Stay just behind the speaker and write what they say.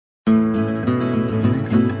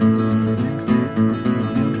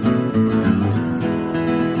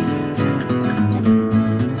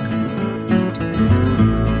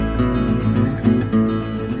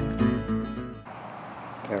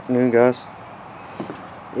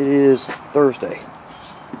It is Thursday.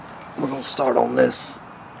 We're going to start on this.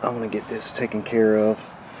 I'm going to get this taken care of.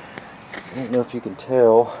 I don't know if you can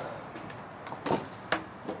tell.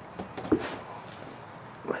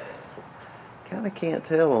 Kind of can't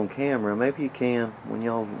tell on camera. Maybe you can when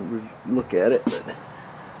y'all look at it, but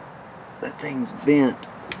that thing's bent.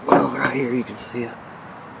 Well, right here you can see it.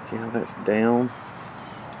 See how that's down?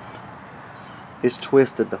 It's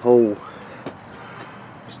twisted the whole.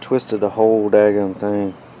 It's twisted the whole daggone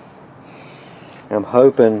thing. I'm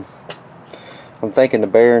thinking the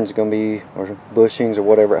bearing's gonna be, or bushings or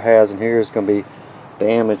whatever it has in here is gonna be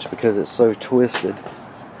damaged because it's so twisted.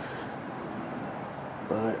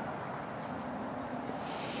 But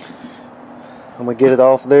I'm gonna get it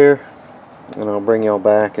off there, and I'll bring y'all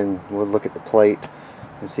back and we'll look at the plate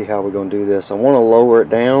and see how we're gonna do this. I want to lower it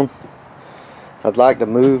down. I'd like to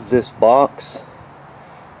move this box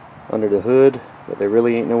under the hood, but there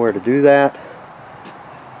really ain't nowhere to do that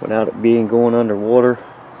without it being going underwater.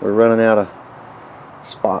 We're running out of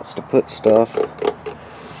spots to put stuff,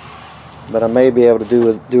 but I may be able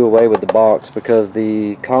to do away with the box because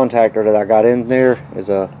the contactor that I got in there is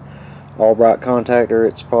a Albright contactor.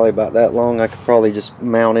 It's probably about that long. I could probably just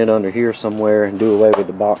mount it under here somewhere and do away with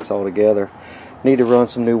the box altogether. Need to run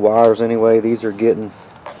some new wires anyway. These are getting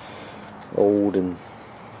old and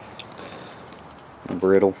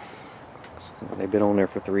brittle. They've been on there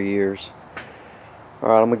for 3 years.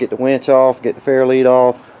 Alright, I'm going to get the winch off, get the fair lead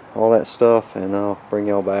off, all that stuff, and I'll bring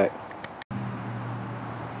y'all back. The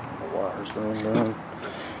wire's done.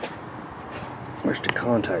 Where's the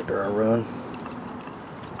contactor I run?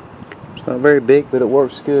 It's not very big, but it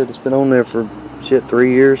works good. It's been on there for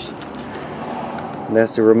 3 years. And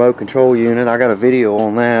that's the remote control unit. I got a video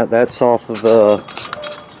on that. That's off of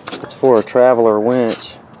it's for a Traveler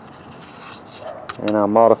winch, and I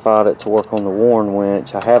modified it to work on the Warren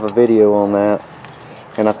winch. I have a video on that,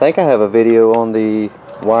 and I think I have a video on the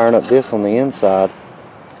wiring up this on the inside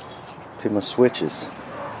to my switches.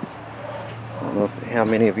 I don't know how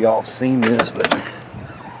many of y'all have seen this, but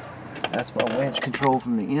that's my winch control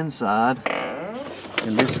from the inside,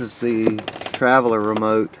 and this is the Traveler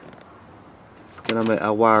remote that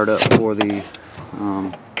I wired up for the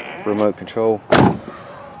remote control.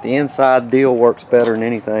 The inside deal works better than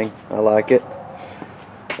anything. I like it.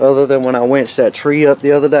 Other than when I winched that tree up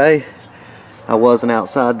the other day, I wasn't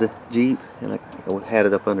outside the Jeep, and I had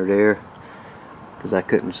it up under there because I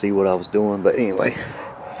couldn't see what I was doing. But anyway,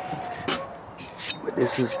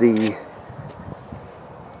 this is the,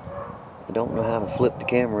 I don't know how to flip the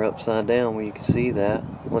camera upside down where you can see that.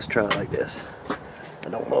 Let's try it like this. I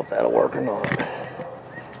don't know if that'll work or not.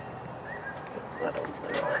 I don't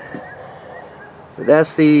know. But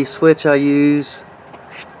that's the switch I use.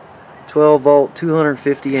 12 volt,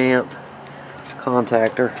 250 amp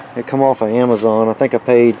contactor. It come off of Amazon. I think I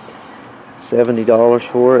paid $70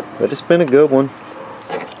 for it, but it's been a good one.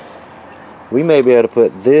 We may be able to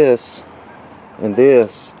put this and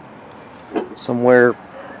this somewhere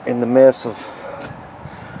in the mess of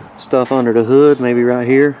stuff under the hood, maybe right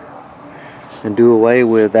here, and do away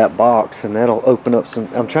with that box, and that'll open up some.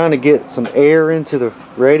 I'm trying to get some air into the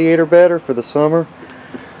radiator better for the summer,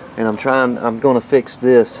 and I'm going to fix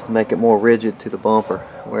this, make it more rigid to the bumper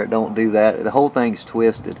where it don't do that. The whole thing's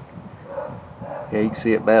twisted. Yeah, you can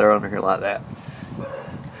see it better under here like that.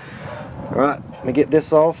 Alright, let me get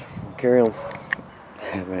this off. Carry on.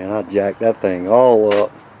 Man, I jacked that thing all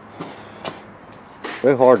up. It's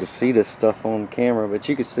so hard to see this stuff on camera, but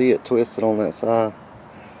you can see it twisted on that side.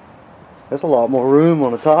 There's a lot more room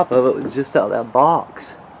on the top of it just out of that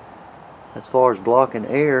box as far as blocking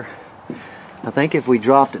air. I think if we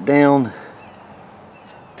dropped it down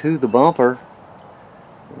to the bumper,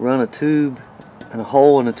 run a tube and a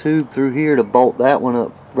hole in a tube through here to bolt that one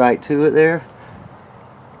up right to it there,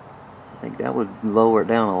 I think that would lower it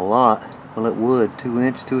down a lot. Well, it would, 2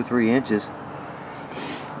 or 3 inches.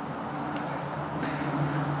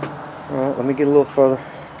 Alright, let me get a little further.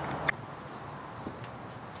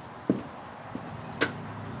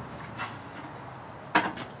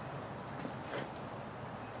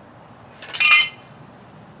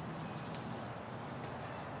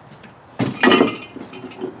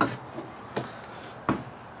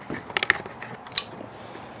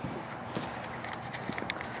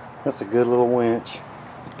 That's a good little winch.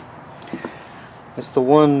 It's the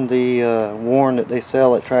one, the Warren that they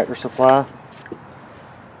sell at Tractor Supply.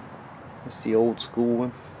 It's the old school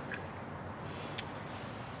one.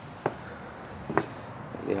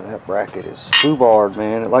 Yeah, that bracket is foobarred,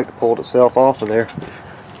 man. It like to pull itself off of there.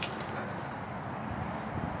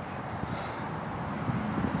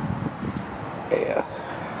 Yeah.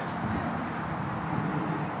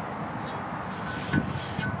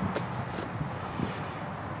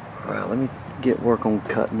 let me work on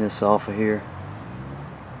cutting this off of here,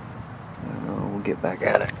 and we'll get back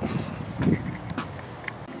at it.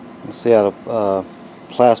 Let's see how the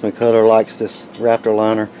plasma cutter likes this Raptor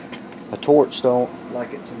liner. A torch don't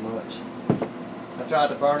like it too much. I tried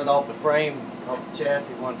to burn it off the frame, off the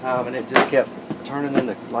chassis one time, and it just kept turning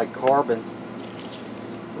into like carbon.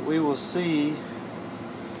 But we will see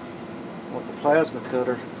what the plasma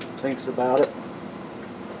cutter thinks about it.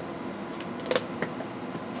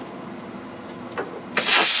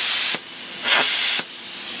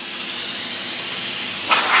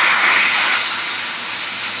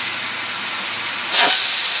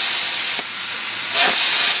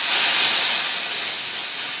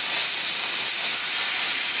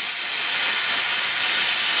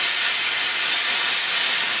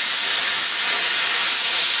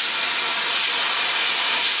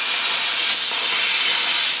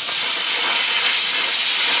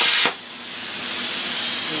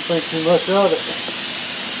 Don't think too much of it.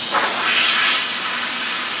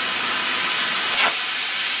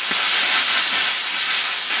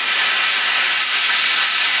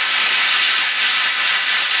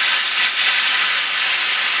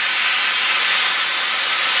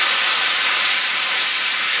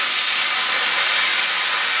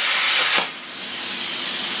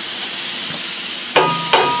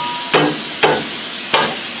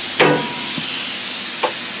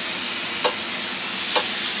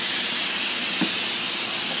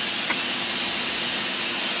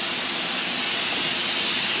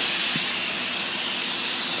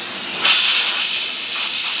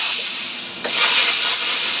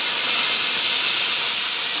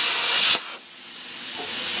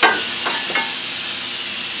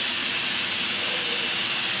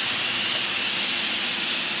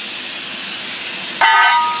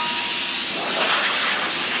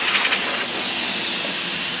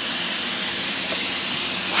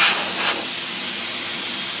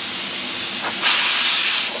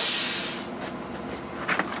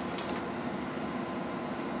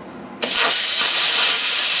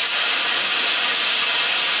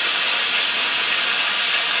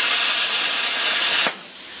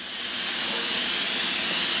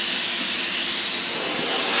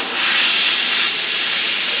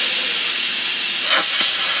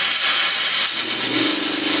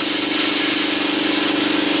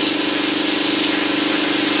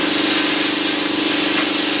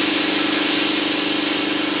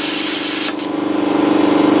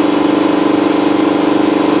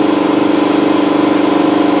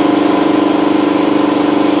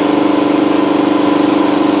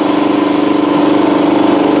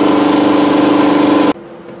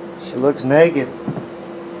 Looks naked.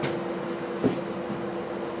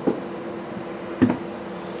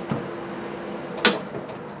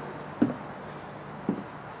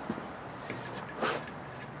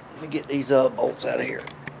 Let me get these bolts out of here.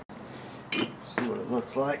 See what it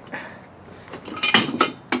looks like.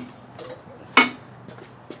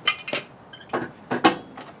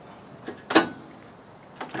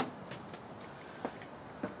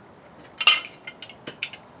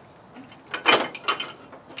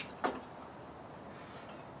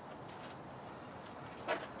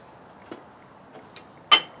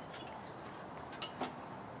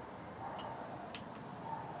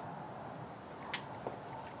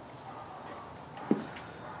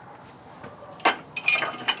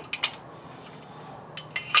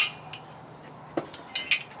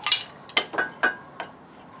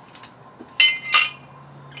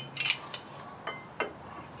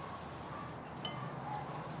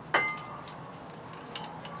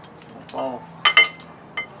 Fall.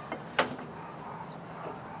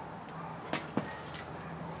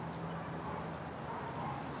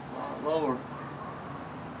 A lot lower.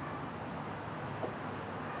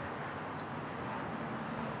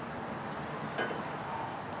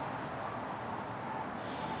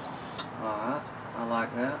 Alright, I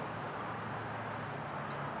like that.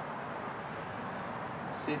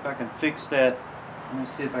 Let's see if I can fix that. Let me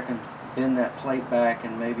see if I can bend that plate back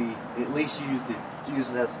and maybe at least use it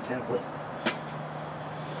as a template.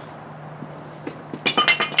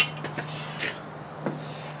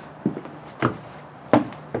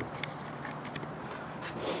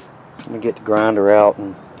 Let me get the grinder out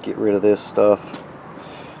and get rid of this stuff.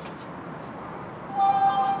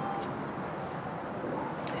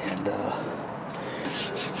 And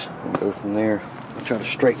we'll go from there. I'll try to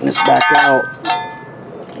straighten this back out.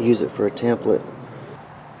 Use it for a template.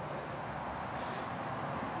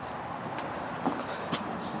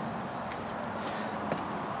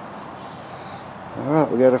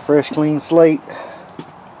 Alright, we got a fresh clean slate.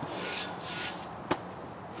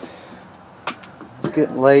 It's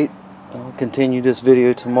getting late. I'll continue this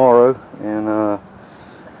video tomorrow, and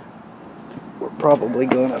we're probably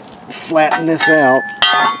gonna flatten this out,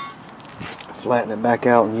 flatten it back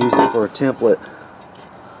out, and use it for a template.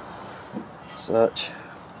 Such.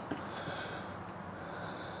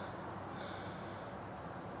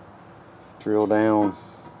 Drill down.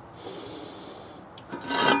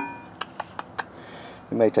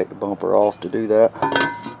 You may take the bumper off to do that.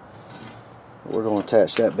 We're going to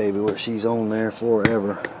attach that baby where she's on there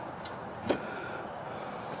forever.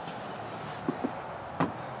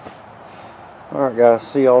 Alright guys,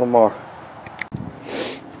 see y'all tomorrow.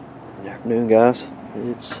 Good afternoon guys.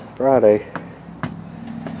 It's Friday.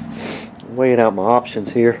 I'm weighing out my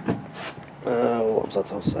options here. What was I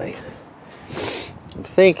supposed to say? I'm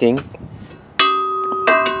thinking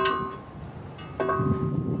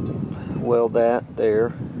weld that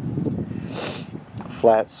there,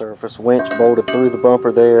 flat surface, winch bolted through the bumper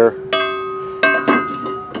there,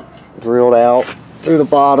 drilled out through the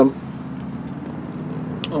bottom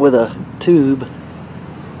with a tube,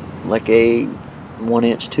 like a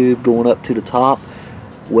 1-inch tube going up to the top,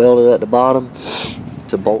 welded at the bottom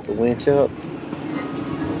to bolt the winch up,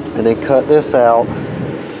 and then cut this out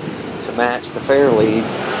to match the fair lead,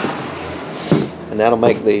 and that'll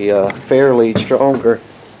make the fair lead stronger.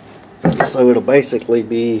 So it'll basically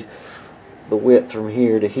be the width from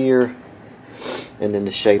here to here, and then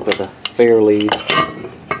the shape of the fair lead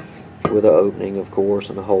with an opening, of course,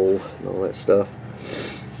 and a hole and all that stuff.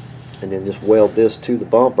 And then just weld this to the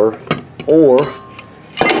bumper, or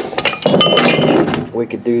we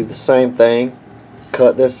could do the same thing,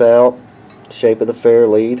 cut this out, shape of the fair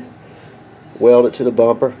lead, weld it to the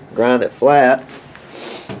bumper, grind it flat,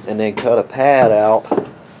 and then cut a pad out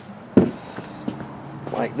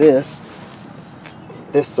like this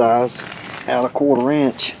size, out a 1/4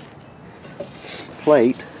 inch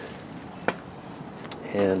plate,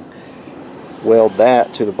 and weld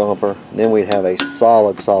that to the bumper. And then we'd have a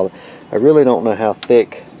solid. I really don't know how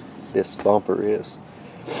thick this bumper is.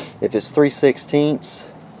 If it's 3/16,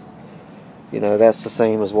 you know, that's the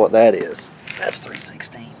same as what that is. That's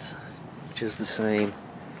 3/16, which is the same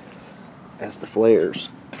as the flares.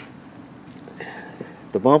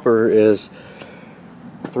 The bumper is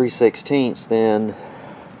 3/16, then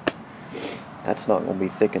that's not going to be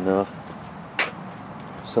thick enough.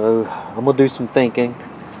 So I'm going to do some thinking.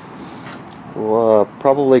 We'll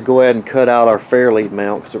probably go ahead and cut out our fair lead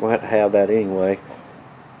mount, because we're going to have that anyway.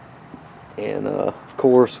 And of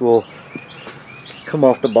course we'll come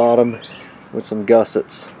off the bottom with some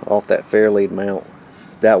gussets off that fair lead mount.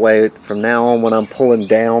 That way from now on, when I'm pulling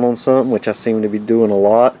down on something, which I seem to be doing a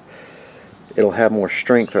lot, it'll have more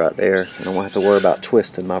strength right there, and I won't have to worry about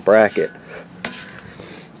twisting my bracket.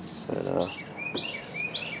 But,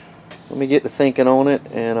 let me get to thinking on it,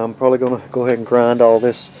 and I'm probably going to go ahead and grind all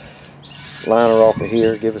this liner off of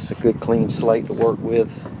here, give us a good clean slate to work with,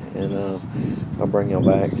 and I'll bring y'all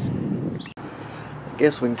back. I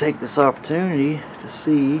guess we can take this opportunity to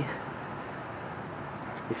see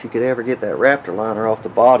if you could ever get that Raptor liner off the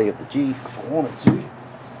body of the Jeep if I wanted to.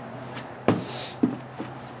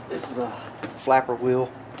 This is a flapper wheel.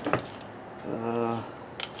 I'm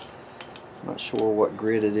not sure what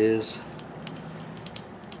grit it is.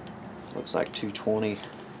 Looks like 220.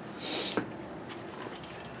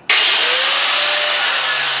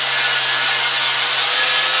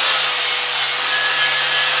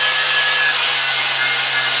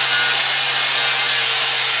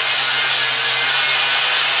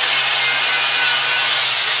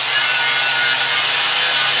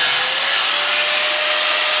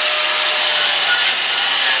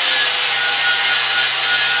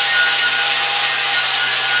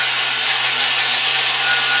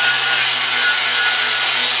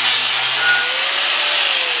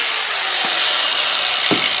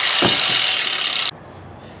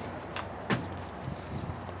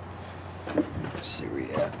 Let's see where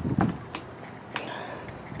you at.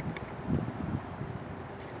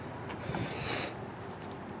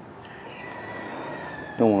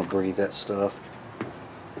 Don't want to breathe that stuff.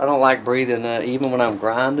 I don't like breathing even when I'm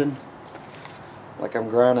grinding. Like I'm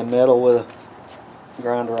grinding metal with a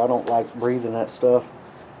grinder, I don't like breathing that stuff.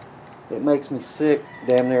 It makes me sick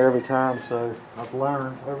damn near every time, so I've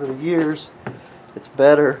learned over the years it's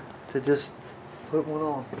better to just put one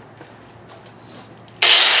on.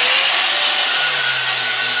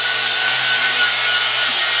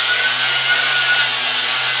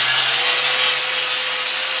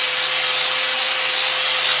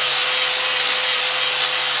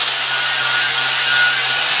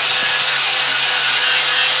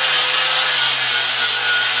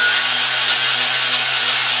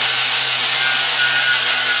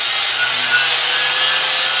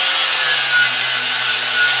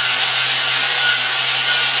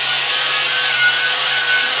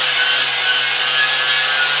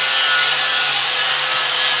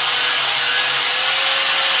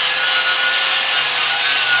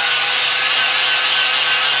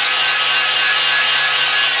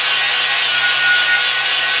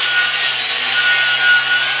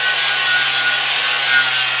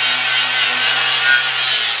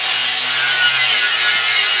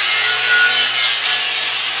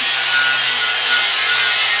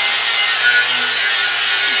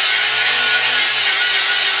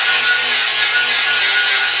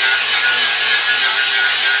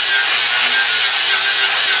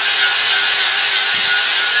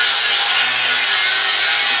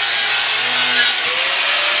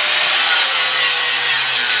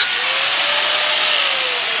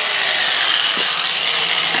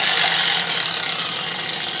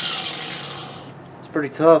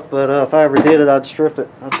 pretty tough, but if I ever did it, I'd strip it.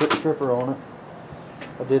 I'd put stripper on it.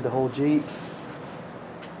 I did the whole Jeep.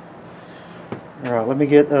 Alright, let me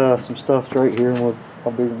get some stuff straight here and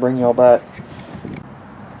I'll bring y'all back.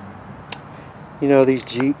 You know, these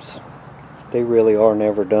Jeeps, they really are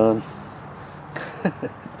never done. I've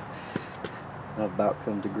about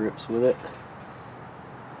come to grips with it.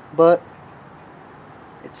 But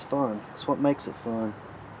it's fun. It's what makes it fun.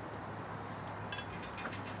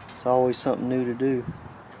 It's always something new to do.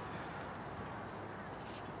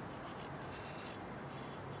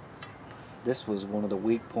 This was one of the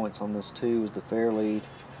weak points on this too, was the Fairlead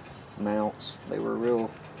mounts. They were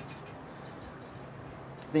real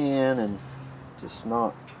thin and just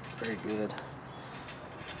not very good.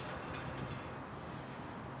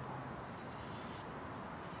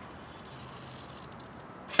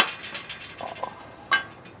 Oh, that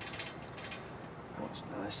was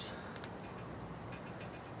nice.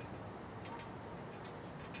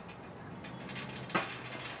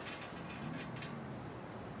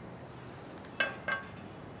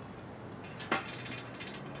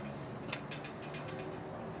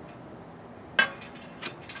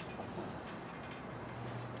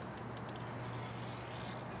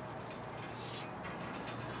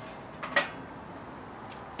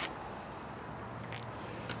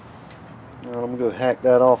 Now I'm going to go hack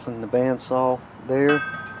that off in the bandsaw there,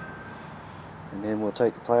 and then we'll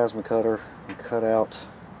take the plasma cutter and cut out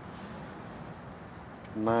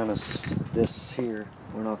minus this here.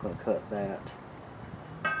 We're not going to cut that.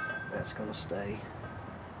 That's going to stay.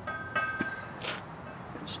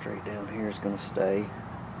 And straight down here is going to stay.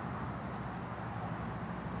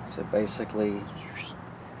 So basically,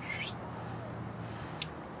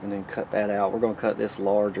 and then cut that out. We're going to cut this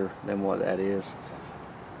larger than what that is,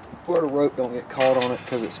 where the rope don't get caught on it,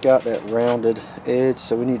 because it's got that rounded edge,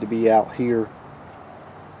 so we need to be out here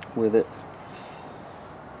with it.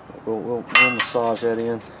 We'll massage that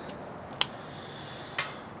in.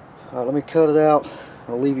 Alright, let me cut it out.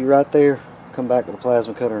 I'll leave you right there. Come back with a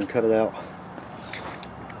plasma cutter and cut it out.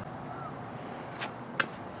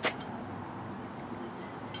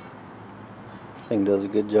 Thing does a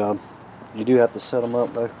good job. You do have to set them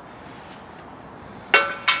up though.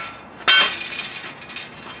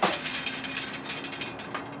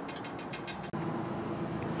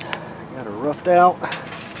 Got her roughed out.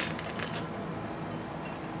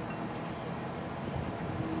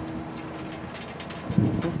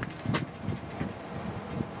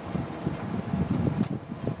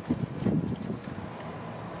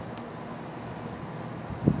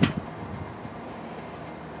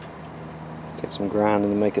 Take some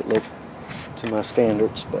grinding to make it look to my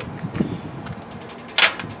standards, but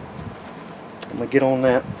I'm gonna get on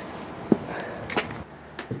that.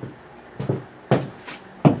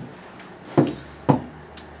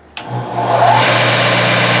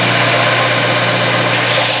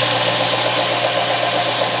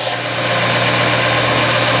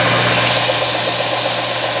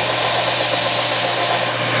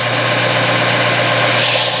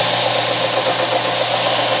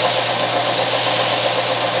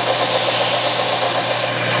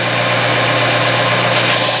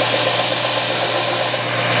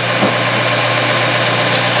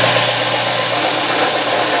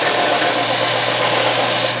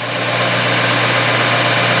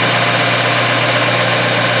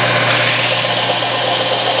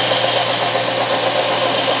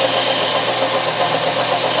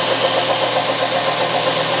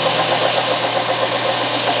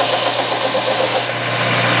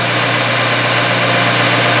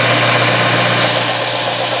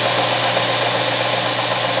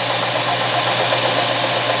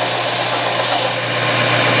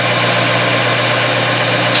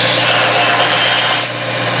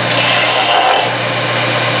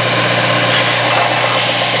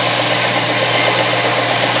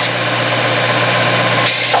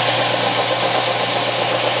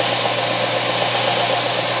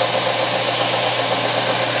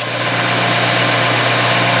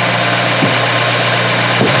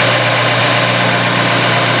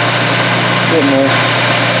 Getting there.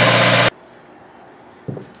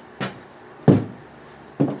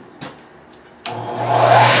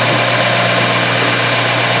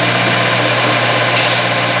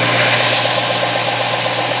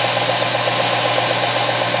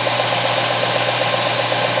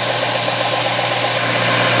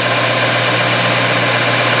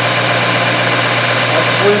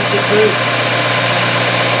 That's twisted too.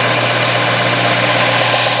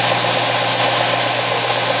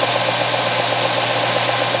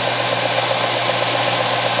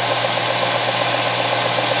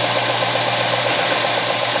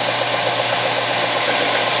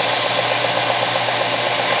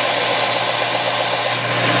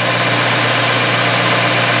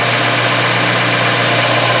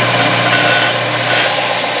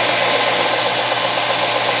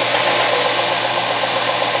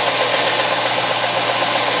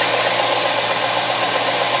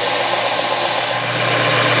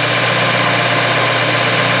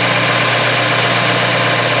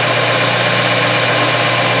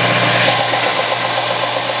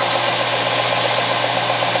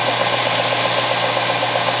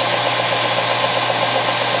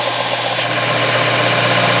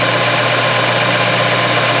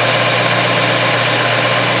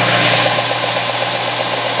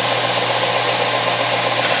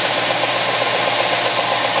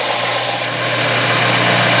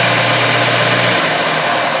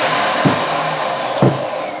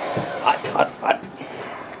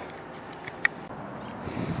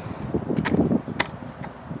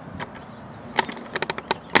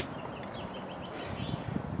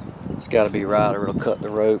 got to be right or it'll cut the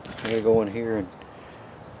rope. I'm going to go in here and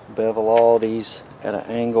bevel all these at an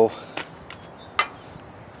angle.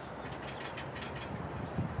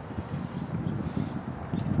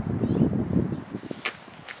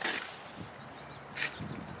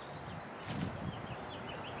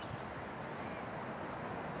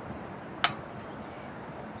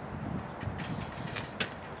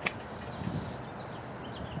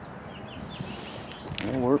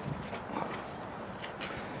 That'll work.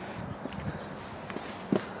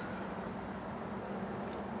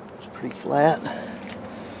 It's pretty flat.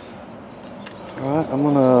 Alright, I'm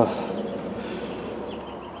gonna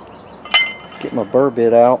get my burr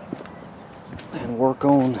bit out and work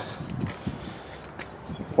on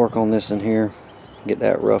this in here. Get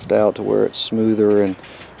that roughed out to where it's smoother and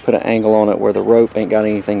put an angle on it where the rope ain't got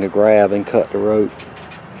anything to grab and cut the rope.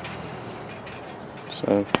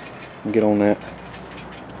 So, get on that.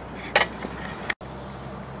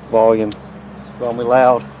 Volume, probably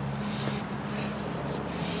loud.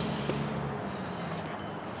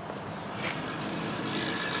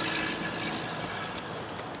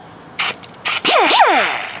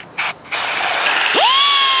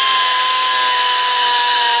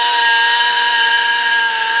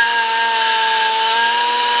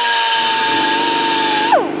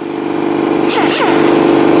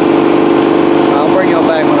 I'll bring y'all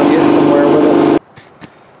back when I'm getting somewhere with it.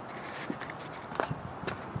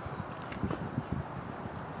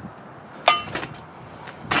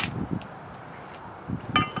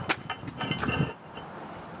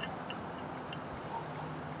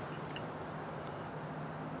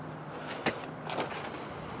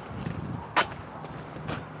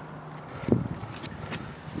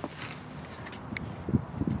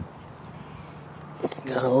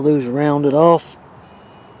 Got all those rounded off.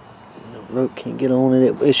 The rope can't get on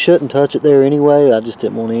it. It shouldn't touch it there anyway. I just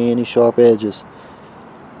didn't want any sharp edges.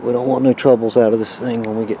 We don't want no troubles out of this thing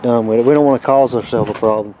when we get done with it. We don't want to cause ourselves a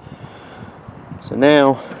problem. So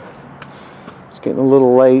now, it's getting a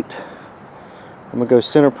little late. I'm going to go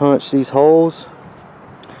center punch these holes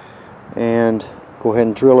and go ahead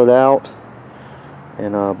and drill it out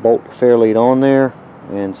and bolt the fair lead on there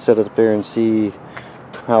and set it up there and see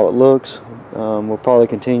how it looks. We'll probably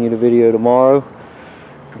continue the video tomorrow.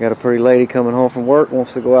 I got a pretty lady coming home from work,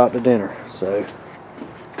 wants to go out to dinner, so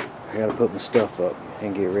I got to put my stuff up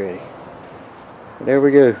and get ready. But there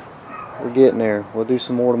we go. We're getting there. We'll do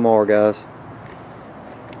some more tomorrow, guys.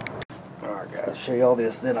 Alright guys, show you all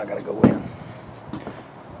this, then I got to go in.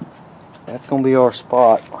 That's going to be our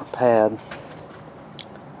spot, our pad.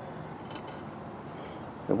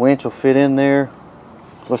 The winch will fit in there.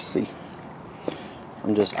 Let's see.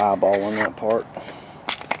 I'm just eyeballing that part.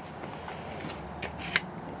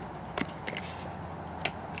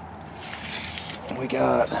 We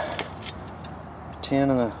got 10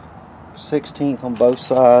 and a 16th on both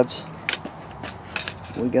sides.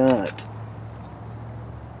 We got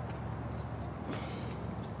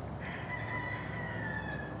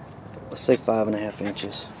let's say 5.5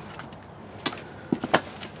 inches.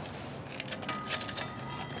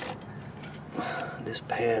 This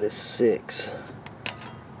pad is 6.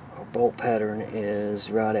 Our bolt pattern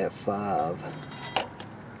is right at 5.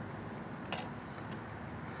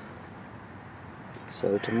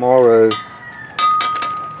 So tomorrow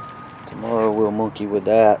we'll monkey with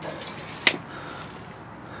that.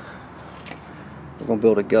 We're going to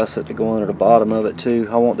build a gusset to go under the bottom of it too.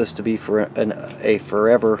 I want this to be for a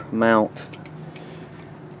forever mount.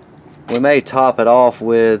 We may top it off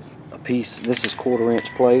with a piece, this is 1/4 inch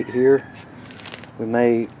plate here. We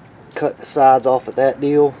may cut the sides off of that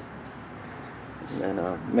deal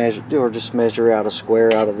and measure, or just measure out a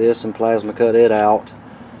square out of this and plasma cut it out.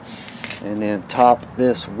 And then top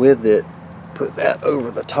this with it, put that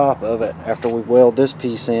over the top of it after we weld this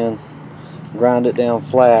piece in, grind it down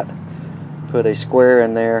flat, put a square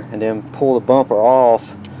in there, and then pull the bumper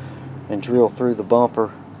off and drill through the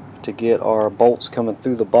bumper to get our bolts coming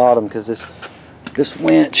through the bottom, because this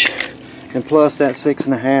winch, and plus that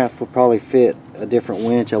 6.5 will probably fit a different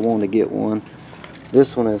winch. I wanted to get one.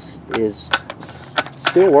 This one is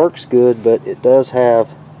still works good, but it does have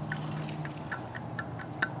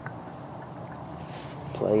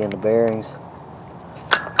play in the bearings,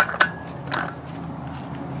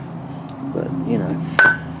 but you know,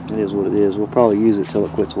 it is what it is. We'll probably use it till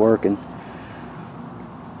it quits working.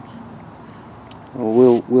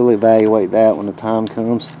 We'll evaluate that when the time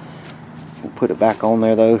comes. We'll put it back on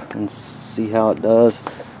there though and see how it does.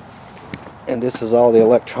 And this is all the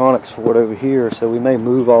electronics for it over here, so we may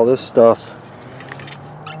move all this stuff,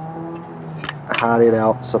 hide it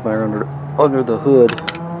out somewhere under the hood.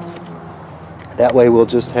 That way we'll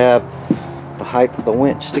just have the height of the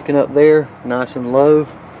winch sticking up there nice and low,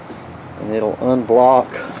 and it'll unblock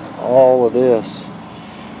all of this.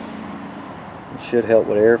 It should help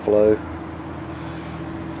with airflow.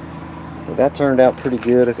 So that turned out pretty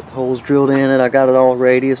good. I got the holes drilled in it. I got it all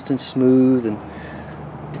radiused and smooth, and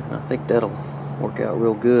I think that'll work out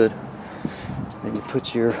real good. Then you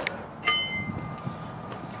put your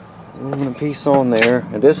aluminum piece on there,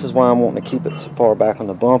 and this is why I'm wanting to keep it so far back on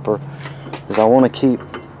the bumper, is I want to keep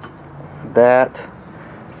that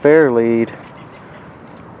fair lead to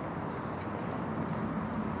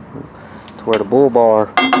where the bull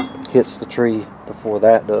bar hits the tree before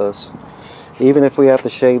that does. Even if we have to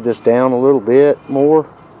shave this down a little bit more,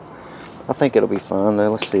 I think it'll be fine.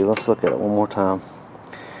 Then let's see, let's look at it one more time,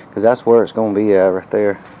 because that's where it's going to be at right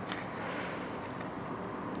there.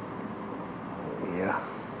 Yeah,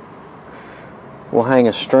 we'll hang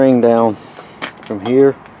a string down from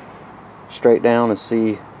here straight down and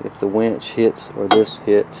see if the winch hits or this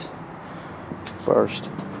hits first.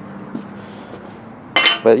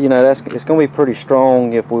 But you know, it's going to be pretty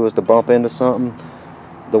strong if we was to bump into something.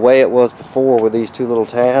 The way it was before with these two little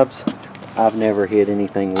tabs, I've never hit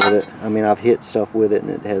anything with it. I mean, I've hit stuff with it and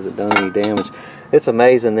it hasn't done any damage. It's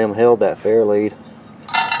amazing them held that fair lead.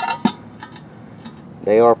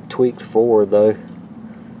 They are tweaked forward though.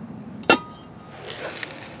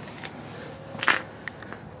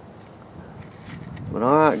 But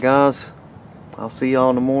alright guys, I'll see y'all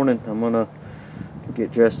in the morning. I'm gonna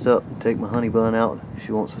get dressed up and take my honey bun out.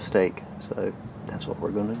 She wants a steak, so that's what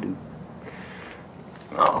we're gonna do.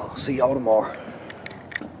 I'll see y'all tomorrow.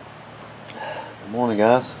 Good morning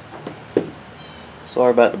guys.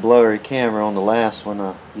 Sorry about the blurry camera on the last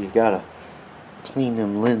one. You gotta clean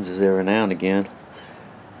them lenses every now and again.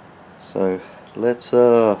 So let's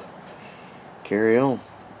carry on.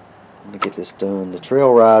 I'm gonna get this done. The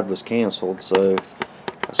trail ride was canceled, so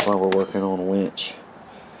that's why we're working on a winch.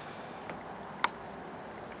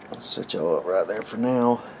 I'll set y'all up right there for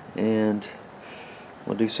now, and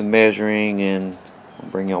we'll do some measuring and I'll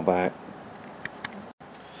bring y'all back.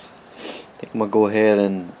 I think I'm gonna go ahead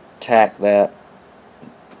and tack that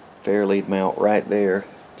fair lead mount right there.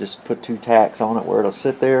 Just put 2 tacks on it where it'll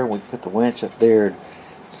sit there, and we put the winch up there and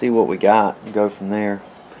see what we got and go from there.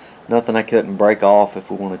 Nothing I couldn't break off if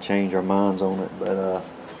we want to change our minds on it, but I'm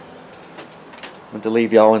going to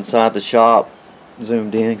leave y'all inside the shop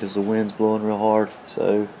zoomed in because the wind's blowing real hard.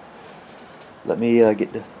 So let me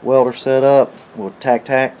get the welder set up. We'll tack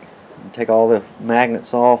and take all the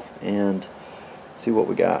magnets off and see what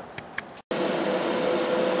we got.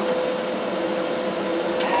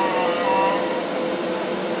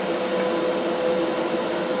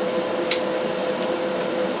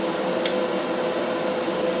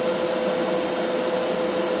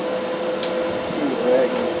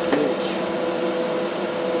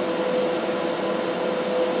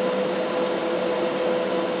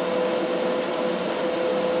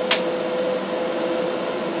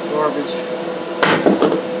 Garbage.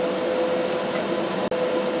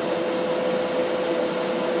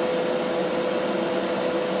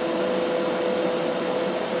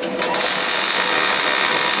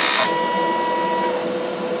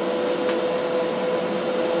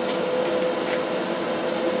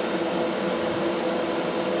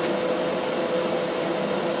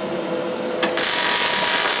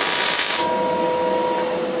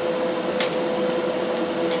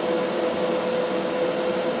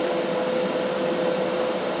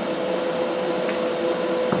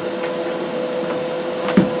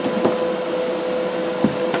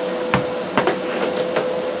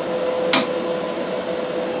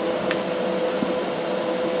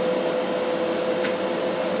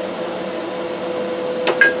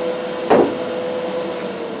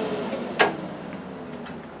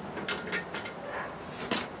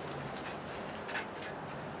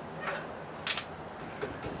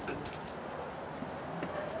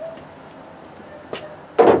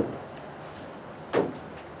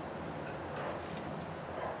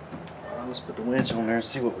 Let's put the winch on there and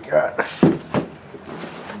see what we got.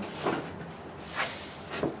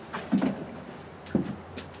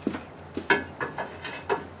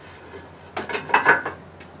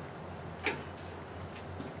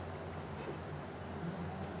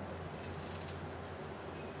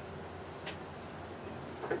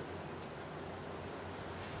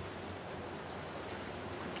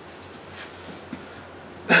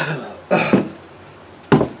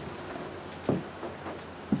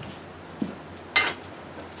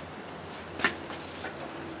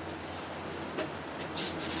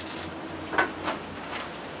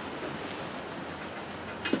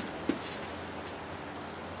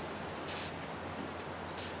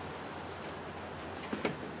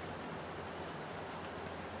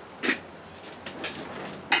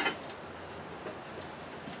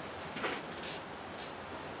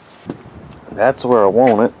 That's where I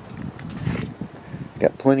want it.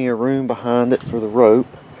 Got plenty of room behind it for the rope.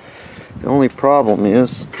 The only problem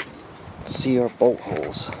is, see our bolt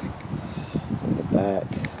holes in the back.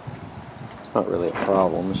 It's not really a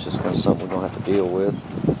problem, it's just kind of something we're going to have to deal with.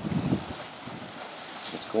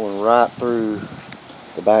 It's going right through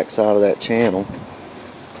the back side of that channel.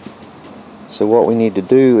 So what we need to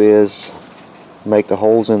do is make the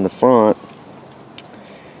holes in the front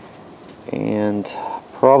and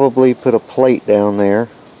probably put a plate down there.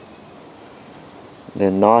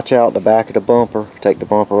 Then notch out the back of the bumper, take the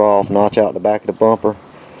bumper off, notch out the back of the bumper,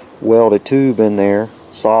 weld a tube in there,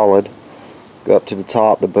 solid, go up to the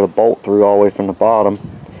top to put a bolt through all the way from the bottom,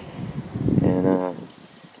 and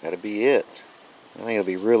that'll be it. I think it'll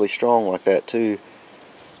be really strong like that too,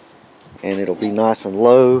 and it'll be nice and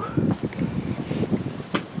low.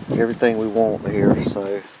 Everything we want here.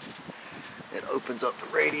 So it opens up the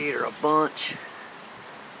radiator a bunch,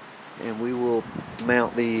 and we will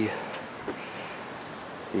mount the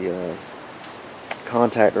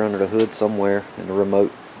contactor under the hood somewhere, and the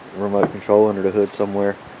remote control under the hood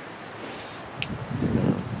somewhere.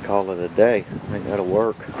 Call it a day. I think that'll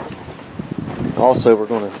work. Also, we're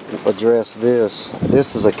going to address this.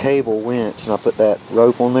 This is a cable winch, and I put that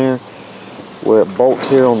rope on there where it bolts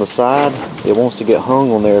here on the side. It wants to get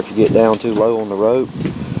hung on there if you get down too low on the rope.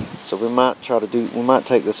 So we might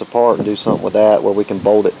take this apart and do something with that where we can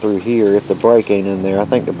bolt it through here if the brake ain't in there. I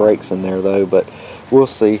think the brake's in there though, but we'll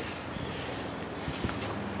see.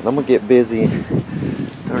 And I'm gonna get busy,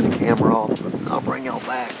 turn the camera off, and I'll bring y'all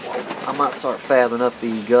back. I might start fabbing up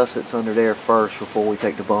the gussets under there first before we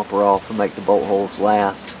take the bumper off and make the bolt holes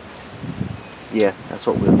last. Yeah, that's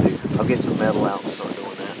what we'll do. I'll get some metal out and start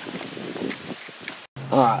doing that.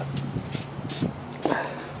 Alright.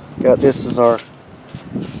 Got this as our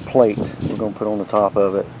plate we're going to put on the top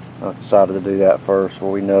of it. I decided to do that first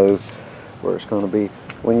where we know where it's going to be.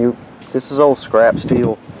 This is old scrap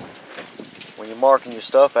steel. When you're marking your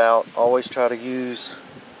stuff out, always try to use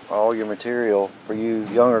all your material. For you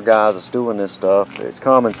younger guys that's doing this stuff, it's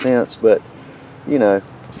common sense, but you know,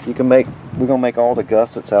 we're gonna make all the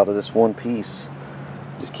gussets out of this one piece.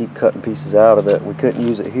 Just keep cutting pieces out of it. We couldn't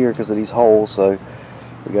use it here because of these holes, so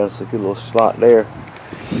we got us a good little spot there.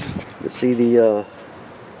 But see, it's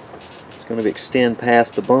going to extend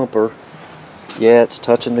past the bumper. Yeah, it's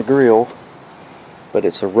touching the grill, but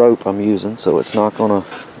it's a rope I'm using, so it's not going to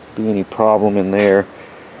be any problem in there.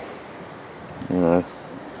 You know,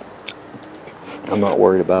 I'm not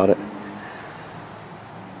worried about it.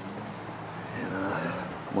 And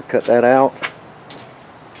I'm going to cut that out,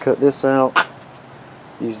 cut this out,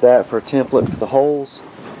 use that for a template for the holes,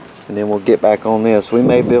 and then we'll get back on this. We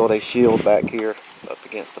may build a shield back here up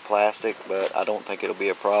against the plastic, but I don't think it'll be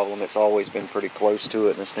a problem. It's always been pretty close to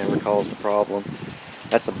it, and it's never caused a problem.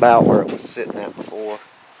 That's about where it was sitting at before.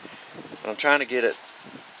 But I'm trying to get it,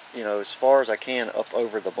 you know, as far as I can up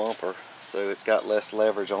over the bumper, so it's got less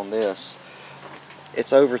leverage on this.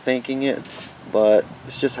 It's overthinking it, but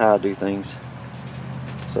it's just how I do things.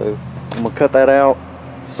 So I'm gonna cut that out,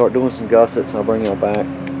 start doing some gussets, and I'll bring y'all back.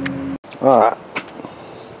 Alright,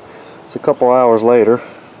 it's a couple hours later,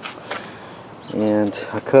 and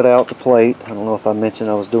I cut out the plate. I don't know if I mentioned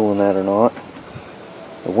I was doing that or not.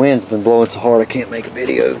 The wind's been blowing so hard I can't make a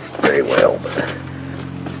video very well, but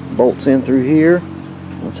bolts in through here.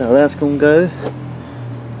 That's how that's gonna go.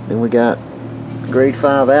 Then we got grade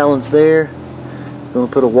 5 Allens there. Gonna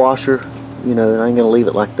put a washer, you know, I ain't gonna leave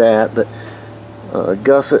it like that, but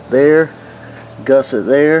gusset there, gusset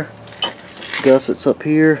there, gussets up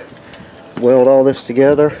here, weld all this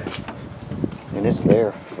together, and it's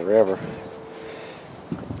there forever.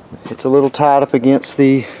 It's a little tied up against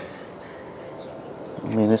the, I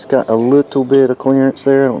mean, it's got a little bit of clearance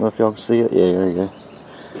there. I don't know if y'all can see it. Yeah, there you go.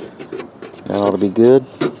 That ought to be good.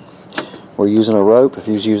 We're using a rope. If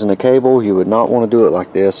you was using a cable, you would not want to do it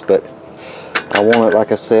like this, but I want it,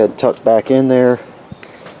 like I said, tucked back in there.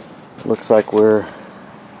 Looks like we're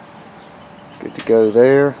good to go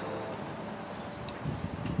there.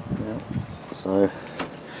 Yep. So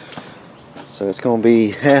it's going to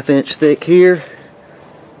be 1/2 inch thick here,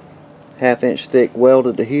 1/2 inch thick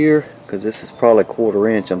welded to here, because this is probably 1/4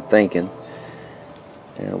 inch, I'm thinking.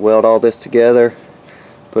 And weld all this together,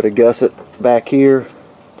 put a gusset back here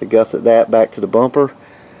to gusset that back to the bumper,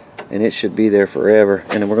 and it should be there forever.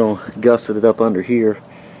 And then we're going to gusset it up under here,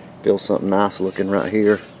 build something nice looking right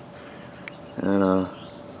here, and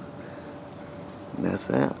that's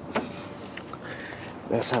that.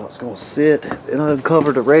 That's how it's going to sit. It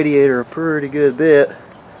uncovered the radiator a pretty good bit,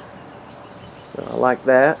 so I like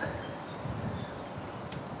that.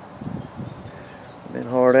 Been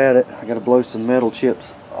hard at it. I got to blow some metal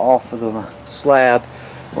chips off of the slab.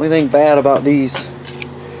 Only thing bad about these,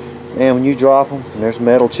 man, when you drop them and there's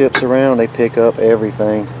metal chips around, they pick up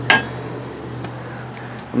everything.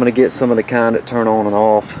 I'm gonna get some of the kind that turn on and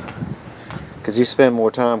off, because you spend more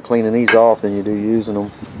time cleaning these off than you do using them.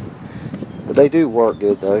 But they do work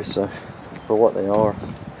good though, so for what they are.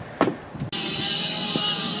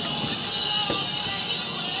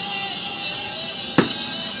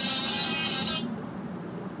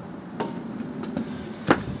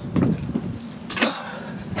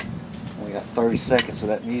 We got 30 seconds with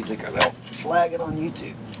that music, or they'll flag it on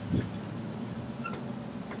YouTube.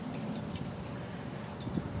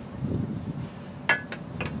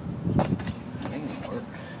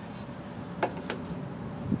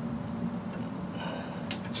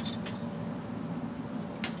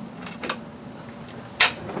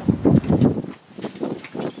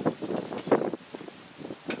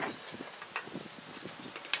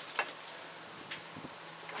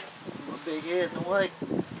 Big head in the way.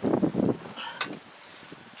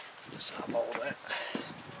 Just eyeball that.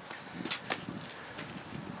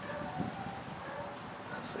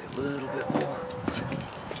 Let's see a little bit more.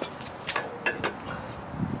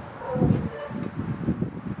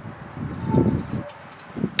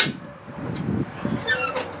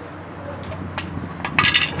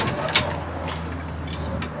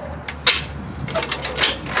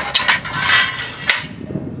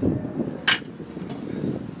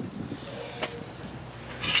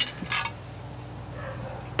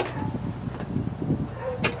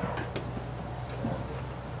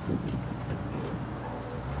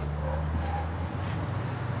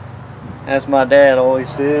 As my dad always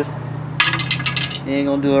said, you ain't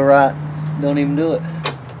gonna do it right, don't even do it.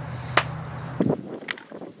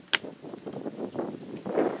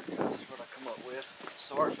 That's what I come up with.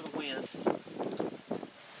 Sorry for the wind.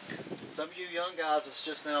 Some of you young guys that's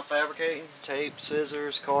just now fabricating, tape,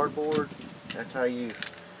 scissors, cardboard, that's how you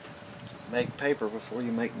make paper before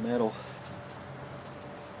you make metal.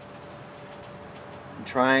 And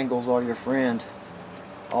triangles are your friend,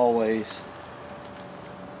 always.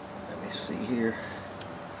 See here,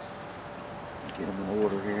 get them in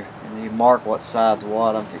order here, and you mark what side's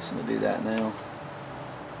what. I'm fixing to do that now.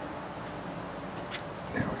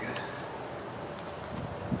 There we go.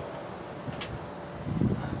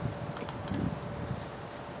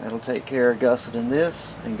 That'll take care of gusseting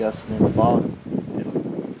this and gusseting the bottom. It'll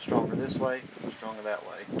be stronger this way, stronger that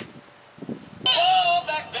way. Oh,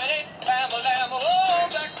 Black Betty, bam-a-lam, oh,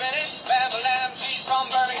 Black Betty, bam-a-lam, she's from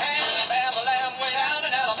Birmingham, bam-a-lam, way down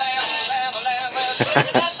in Alabama, bam-a-lam, well, look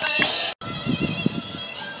at that thing.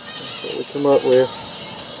 That's what we come up with.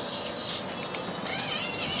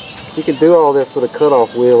 You can do all this with a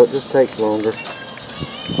cutoff wheel, it just takes longer.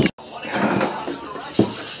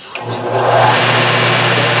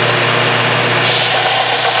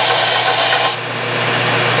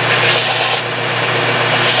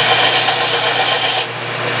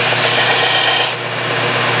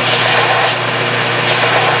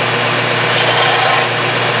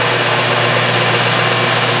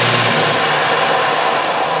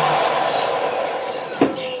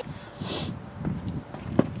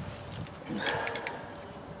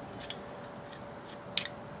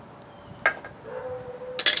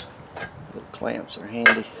 Clamps are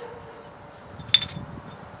handy.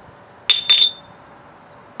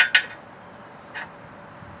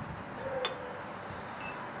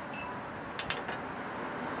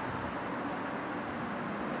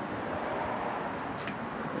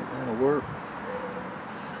 That'll work.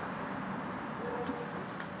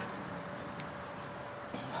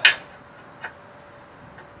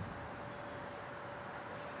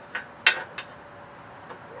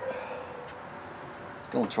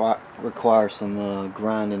 Gonna require some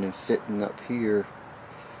grinding and fitting up here.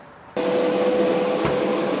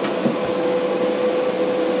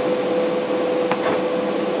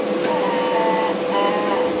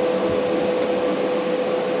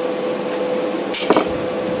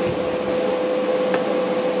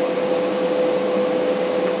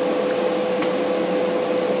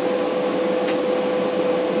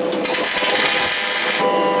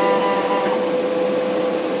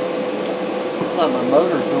 My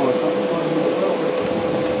motor's doing something funny with the motor.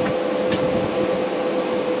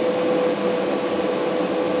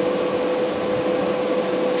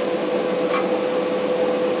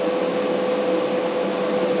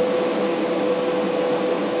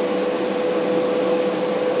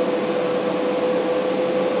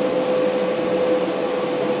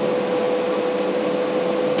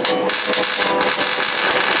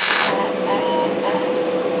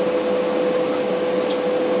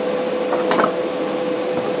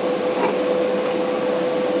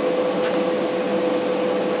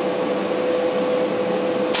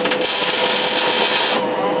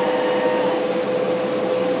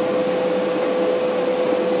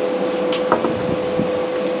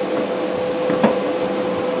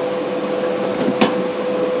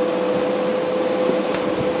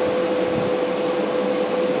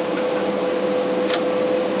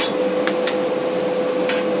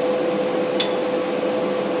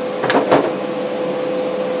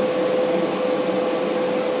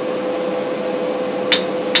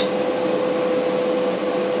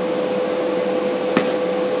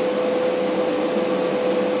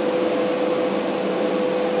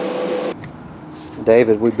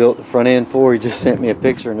 David, we built the front end for, he just sent me a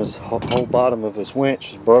picture, and this whole bottom of this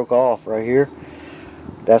winch broke off right here.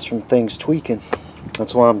 That's from things tweaking.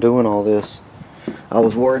 That's why I'm doing all this. I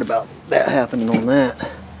was worried about that happening on that.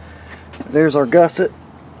 There's our gusset.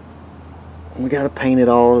 We got to paint it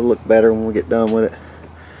all to look better when we get done with it.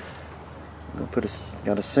 I'm gonna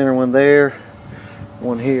got a center one there,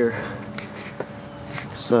 one here.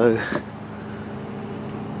 So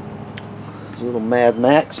it's a little Mad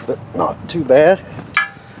Max, but not too bad.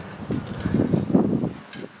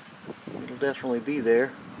 It'll definitely be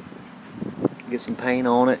there. Get some paint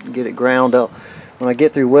on it and get it ground up. When I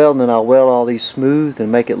get through welding, then I'll weld all these smooth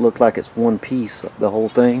and make it look like it's one piece, the whole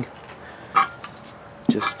thing,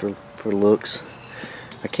 just for looks.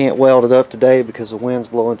 I can't weld it up today because the wind's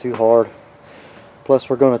blowing too hard. Plus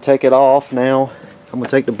we're going to take it off now. I'm going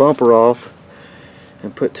to take the bumper off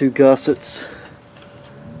and put 2 gussets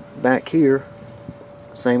back here,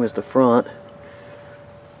 same as the front,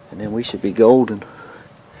 and then we should be golden.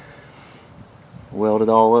 Weld it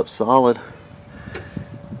all up solid.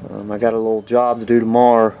 I got a little job to do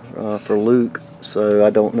tomorrow for Luke, so I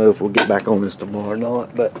don't know if we'll get back on this tomorrow or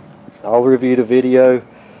not, but I'll review the video,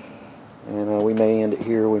 and we may end it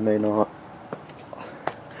here, we may not.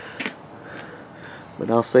 But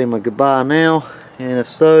I'll say my goodbye now, and if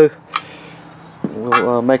so,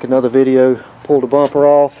 we'll make another video, pull the bumper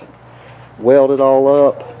off, weld it all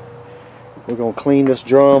up. We're going to clean this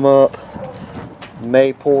drum up,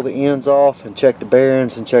 may pull the ends off and check the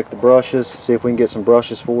bearings and check the brushes, see if we can get some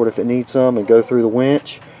brushes for it if it needs some, and go through the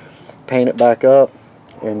winch, paint it back up,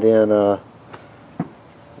 and then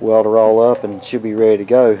weld her all up, and it should be ready to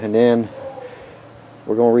go. And then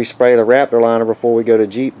we're going to respray the Raptor liner before we go to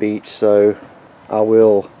Jeep Beach, so I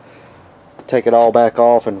will take it all back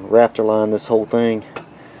off and Raptor line this whole thing,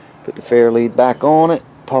 put the fair lead back on it,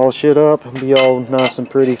 polish it up, and be all nice and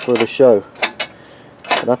pretty for the show.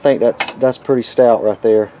 And I think that's pretty stout right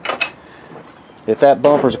there. If that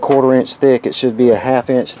bumper's a 1/4 inch thick, it should be a 1/2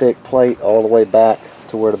 inch thick plate all the way back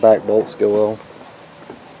to where the back bolts go on.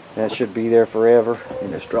 That should be there forever,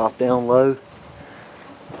 and just drop down low.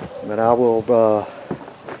 But I will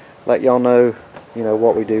let y'all know,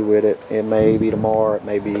 what we do with it. It may be tomorrow, it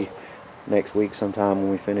may be next week sometime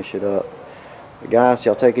when we finish it up. But guys,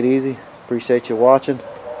 y'all take it easy. Appreciate you watching.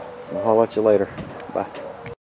 I'll holler at you later. Bye.